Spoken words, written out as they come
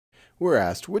We're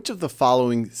asked which of the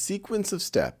following sequence of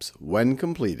steps, when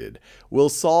completed, will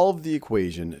solve the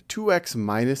equation 2x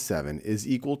minus 7 is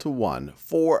equal to 1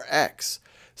 for x.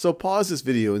 So pause this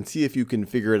video and see if you can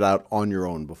figure it out on your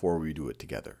own before we do it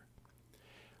together.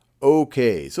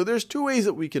 Okay, so there's two ways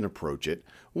that we can approach it.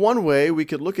 One way, we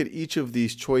could look at each of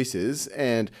these choices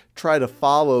and try to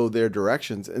follow their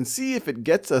directions and see if it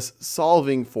gets us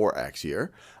solving for x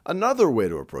here. Another way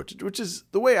to approach it, which is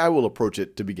the way I will approach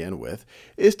it to begin with,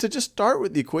 is to just start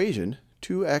with the equation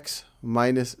 2x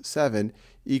minus 7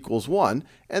 equals 1,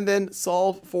 and then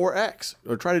solve for x,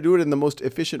 or try to do it in the most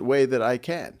efficient way that I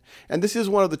can. And this is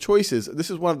one of the choices, this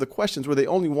is one of the questions where they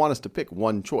only want us to pick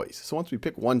one choice. So once we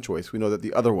pick one choice, we know that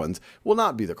the other ones will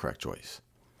not be the correct choice.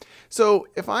 So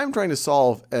if I'm trying to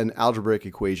solve an algebraic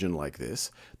equation like this,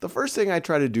 the first thing I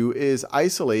try to do is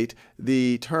isolate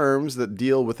the terms that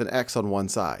deal with an x on one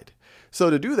side. So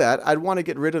to do that, I'd want to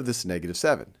get rid of this negative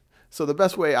 7. So the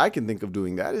best way I can think of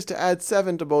doing that is to add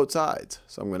 7 to both sides.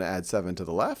 So I'm going to add 7 to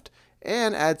the left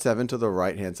and add 7 to the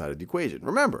right-hand side of the equation.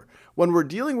 Remember, when we're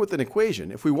dealing with an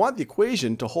equation, if we want the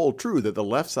equation to hold true that the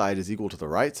left side is equal to the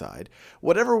right side,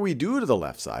 whatever we do to the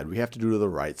left side, we have to do to the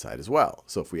right side as well.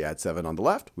 So if we add 7 on the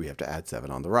left, we have to add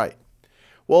 7 on the right.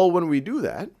 Well, when we do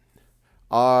that,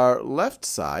 our left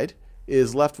side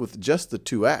is left with just the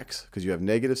 2x, because you have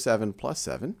negative 7 plus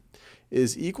 7,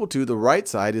 is equal to, the right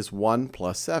side is 1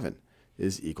 plus 7,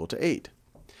 is equal to 8.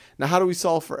 Now how do we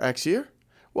solve for x here?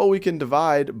 Well, we can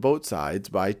divide both sides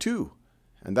by 2,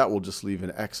 and that will just leave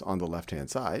an x on the left-hand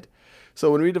side. So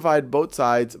when we divide both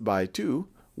sides by 2,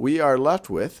 we are left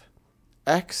with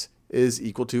x is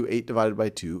equal to 8 divided by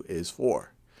 2 is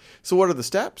 4. So what are the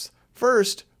steps?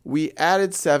 First, we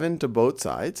added 7 to both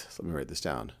sides. So let me write this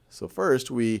down. So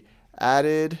first, we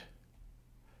added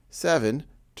 7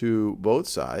 to both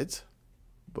sides.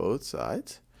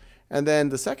 And then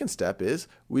the second step is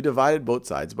we divided both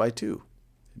sides by 2.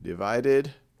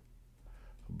 Divided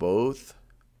both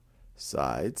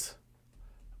sides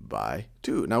by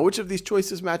 2. Now, which of these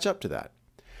choices match up to that?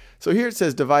 So here it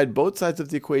says divide both sides of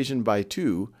the equation by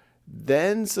 2,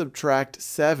 then subtract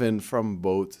 7 from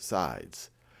both sides.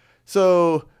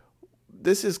 So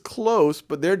this is close,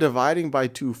 but they're dividing by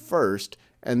 2 first,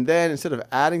 and then instead of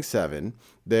adding 7,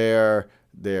 they're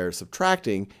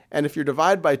subtracting. And if you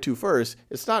divide by 2 first,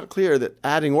 it's not clear that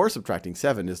adding or subtracting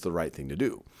 7 is the right thing to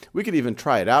do. We could even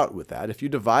try it out with that. If you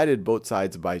divided both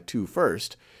sides by 2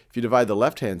 first, if you divide the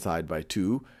left-hand side by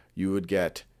 2, you would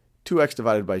get 2x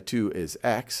divided by 2 is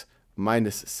x,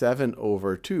 minus 7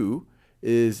 over 2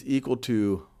 is equal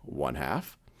to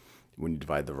 1/2 when you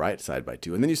divide the right side by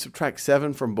 2. And then you subtract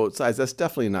 7 from both sides. That's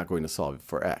definitely not going to solve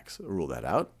for x. Rule that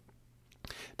out.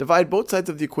 Divide both sides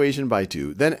of the equation by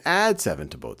 2, then add 7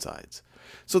 to both sides.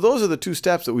 So those are the two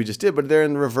steps that we just did, but they're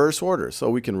in reverse order, so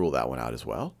we can rule that one out as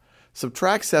well.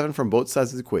 Subtract 7 from both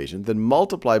sides of the equation, then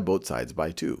multiply both sides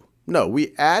by 2. No,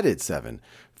 we added 7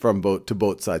 to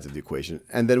both sides of the equation,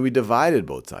 and then we divided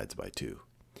both sides by 2.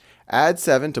 Add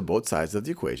 7 to both sides of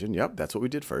the equation. Yep, that's what we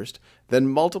did first. Then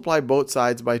multiply both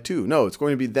sides by 2. No, it's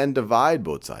going to be then divide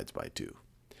both sides by 2.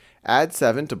 Add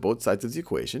 7 to both sides of the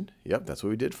equation. Yep, that's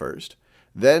what we did first.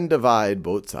 Then divide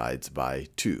both sides by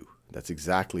 2. That's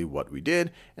exactly what we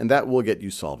did, and that will get you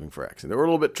solving for x. And they were a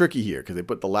little bit tricky here because they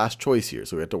put the last choice here,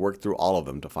 so we had to work through all of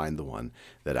them to find the one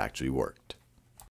that actually worked.